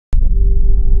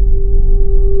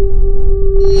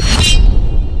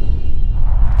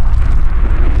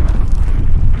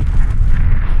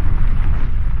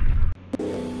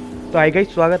तो आई गाइस,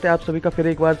 स्वागत है आप सभी का फिर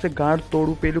एक बार से गांड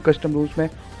तोड़ू पेलू कस्टम रूम्स में।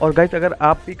 और गाइस, अगर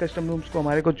आप भी कस्टम रूम्स को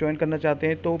हमारे को ज्वाइन करना चाहते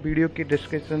हैं तो वीडियो की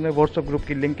डिस्क्रिप्शन में व्हाट्सअप ग्रुप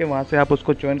की लिंक है, वहां से आप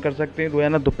उसको ज्वाइन कर सकते हैं।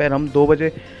 रोजाना दोपहर हम 2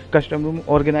 बजे कस्टम रूम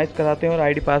ऑर्गेनाइज कराते हैं और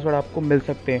आईडी पासवर्ड आपको मिल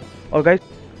सकते हैं।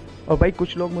 और भाई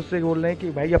कुछ लोग मुझसे बोल रहे हैं कि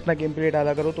भाई अपना गेम प्ले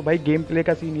डाला करो। तो भाई गेम प्ले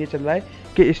का सीन ये चल रहा है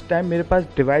कि इस टाइम मेरे पास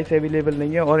डिवाइस अवेलेबल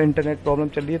नहीं है और इंटरनेट प्रॉब्लम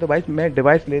चल रही है। तो भाई मैं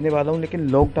डिवाइस लेने वाला हूँ, लेकिन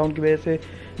लॉकडाउन की वजह से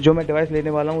जो मैं डिवाइस लेने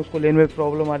वाला हूँ उसको लेने में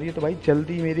प्रॉब्लम आ रही है। तो भाई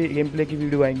जल्दी मेरी गेम प्ले की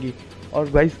वीडियो आएंगी। और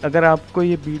भाई अगर आपको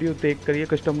ये वीडियो देख कर, ये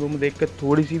कस्टम रूम देख कर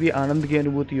थोड़ी सी भी आनंद की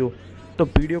अनुभूति हो तो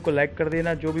वीडियो को लाइक कर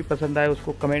देना, जो भी पसंद आए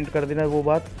उसको कमेंट कर देना वो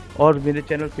बात, और मेरे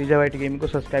चैनल पिज़्ज़ा वाइट गेमिंग को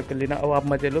सब्सक्राइब कर लेना। और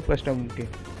आप मजे लो कस्टम रूम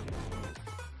के।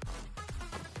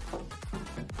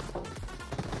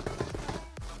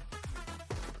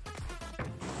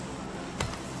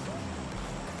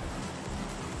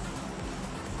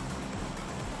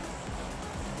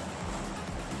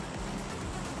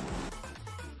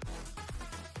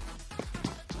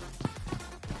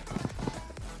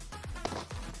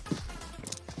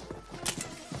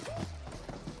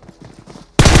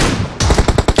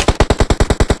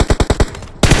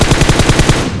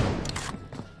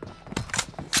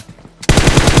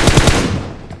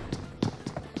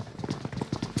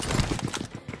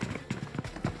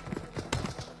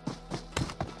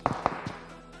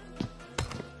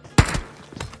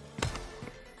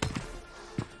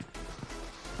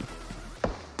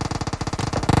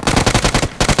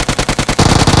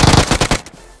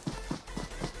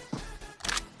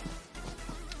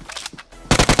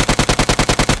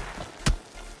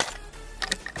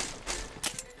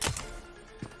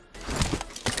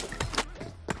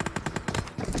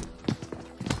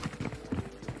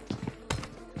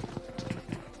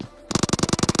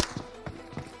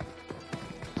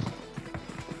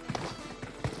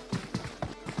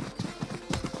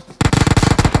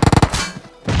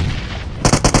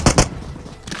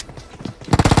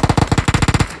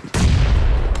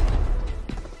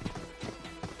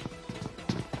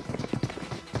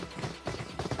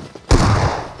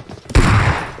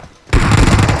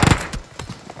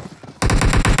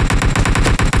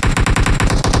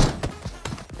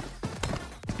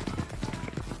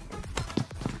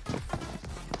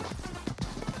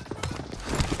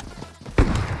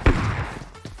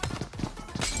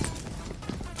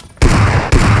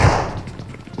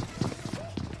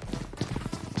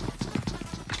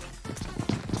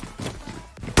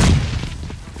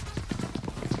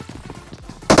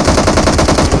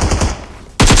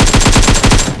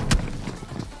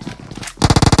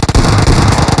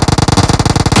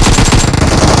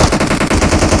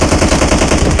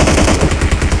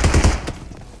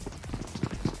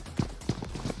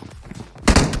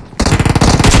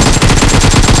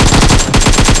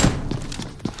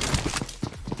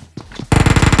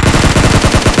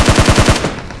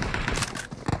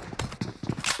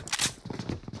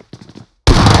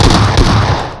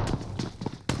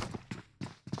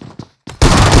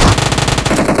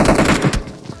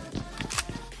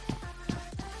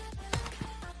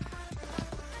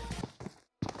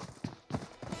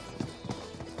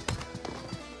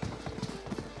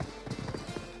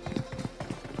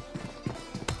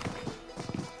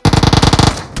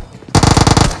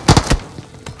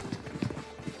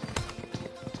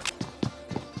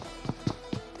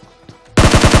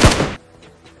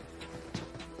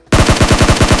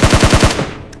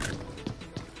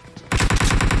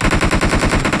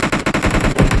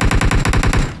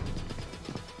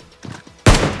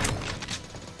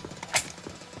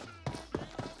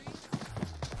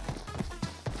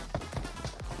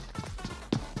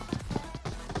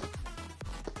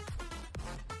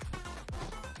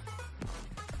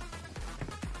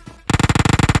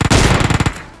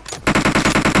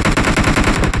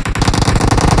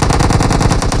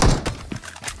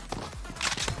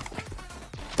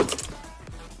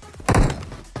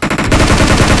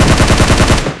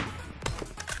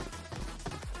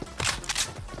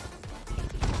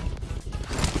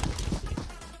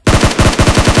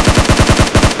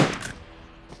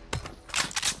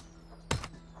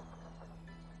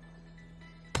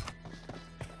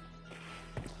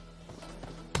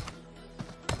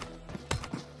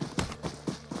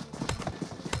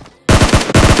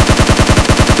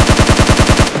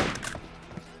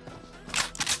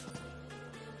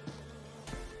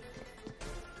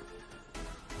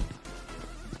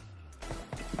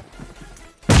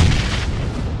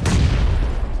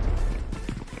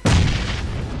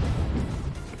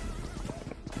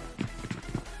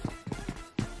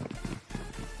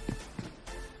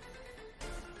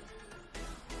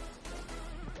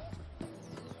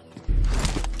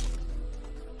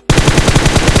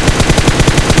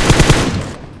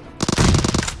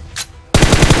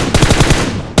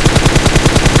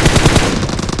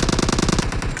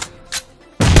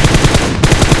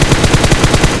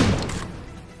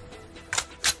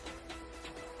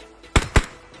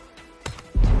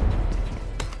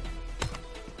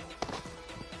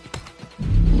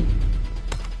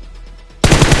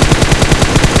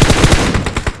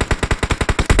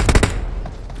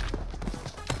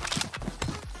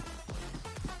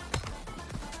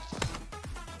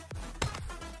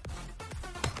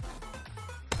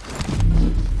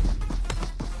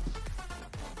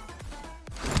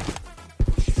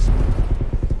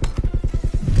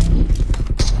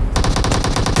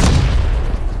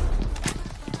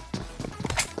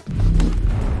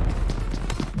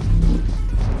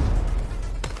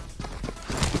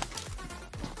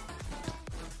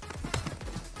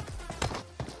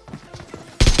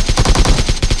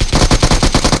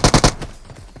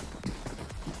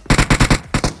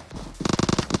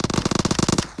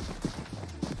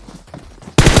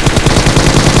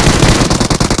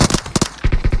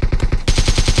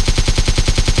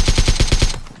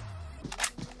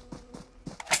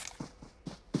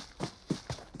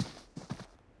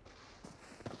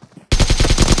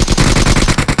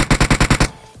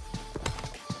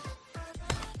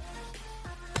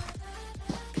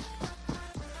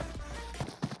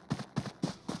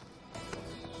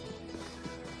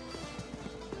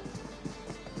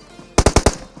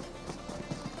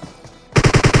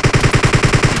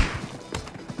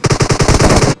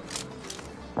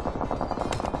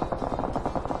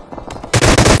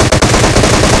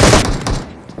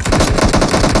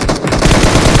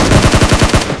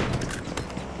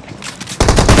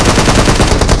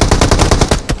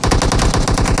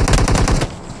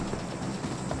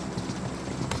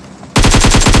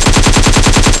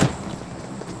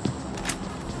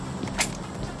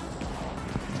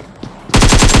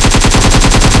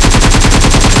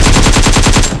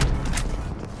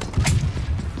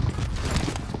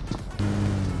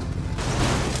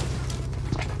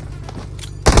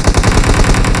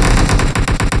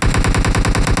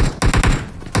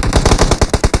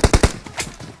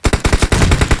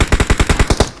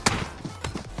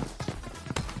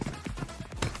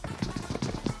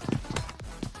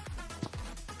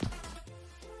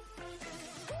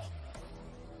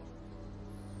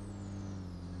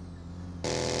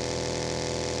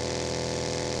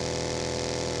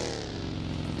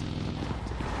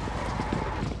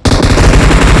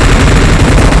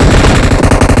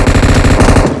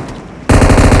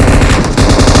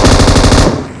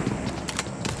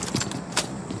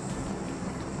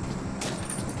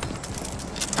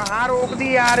 रोक दी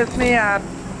यार इसने यार।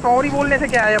 सॉरी बोलने से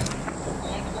क्या है अब।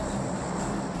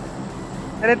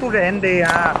 अरे तू रहन दे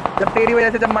यार, जब तेरी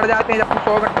वजह से जब मर जाते हैं, जब तू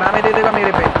 100 का ड्रामे दे देगा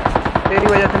मेरे पे। तेरी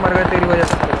वजह से मर गए, तेरी वजह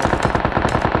से मर गए।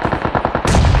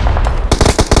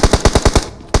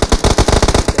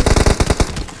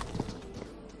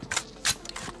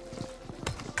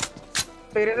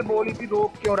 तेरे से बोली थी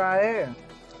रोक क्यों रहा है?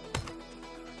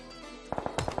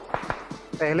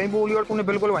 पहले ही बोली और तूने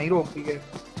बिल्कुल वहीं रोक दी है।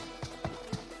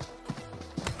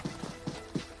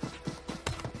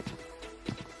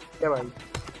 क्या भाई?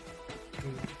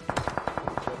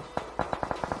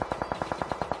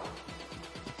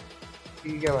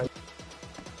 ठीक है भाई।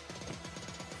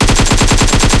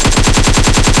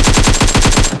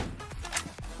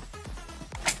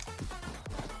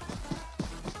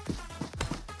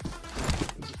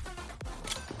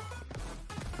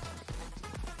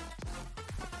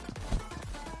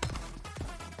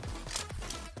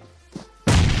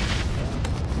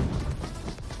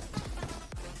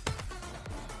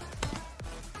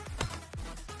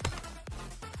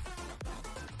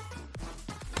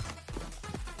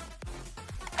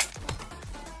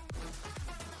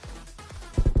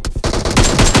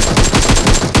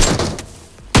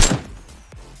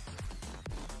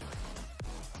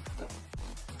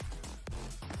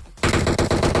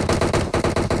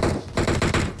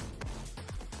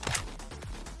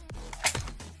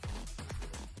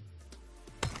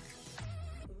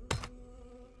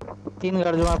 तीन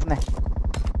घर जो अपने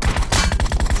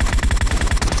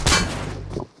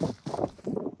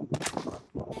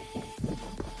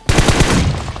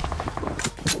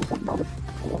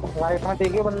राइट में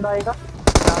देखिए बंदा आएगा।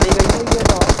 गाड़ी गई है ये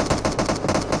तो।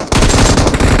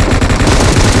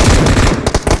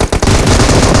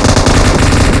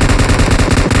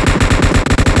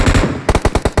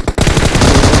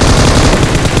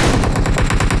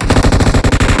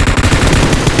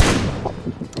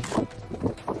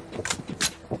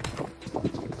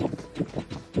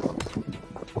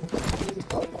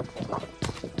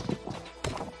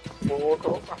 वो तो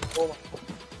वो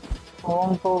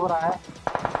कौन तो रहा है?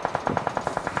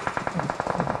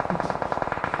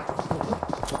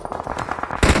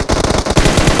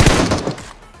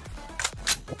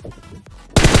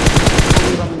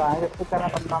 कोई बंदा है जिसको कहना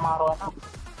बंदा मारो है ना।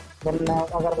 बंदा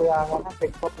अगर कोई आ गया ना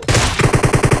पिक को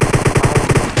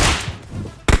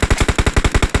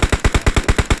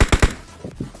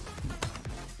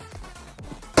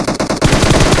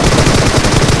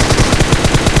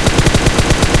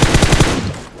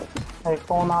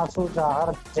कौन आंसू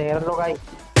जहर जहर लगाई।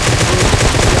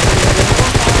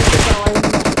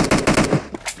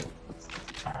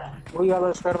 वही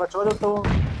वाला स्क्वाड बचो जो तो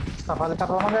सफल कर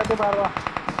रहा हूँ बार बार।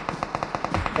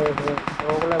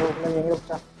 रोक ले यहीं रुक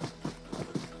जा।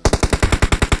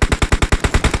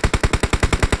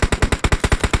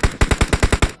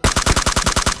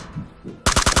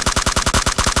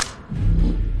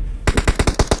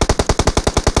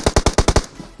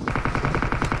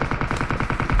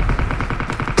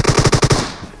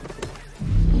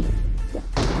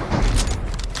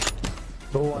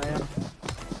 दो आए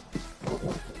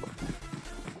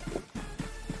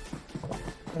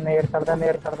नेर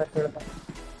कर दे फिर दे।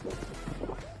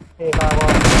 एक आ गया।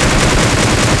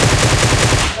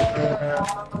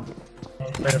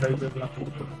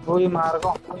 वही मार को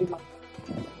वही मार।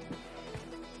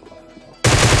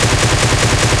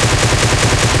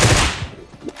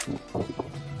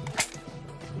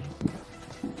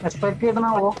 एक्सपेक्टेड ना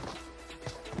हो।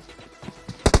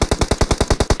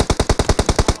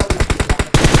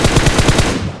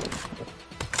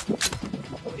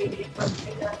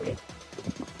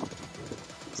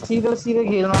 सीधे सीधे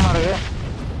खेलना मर गए।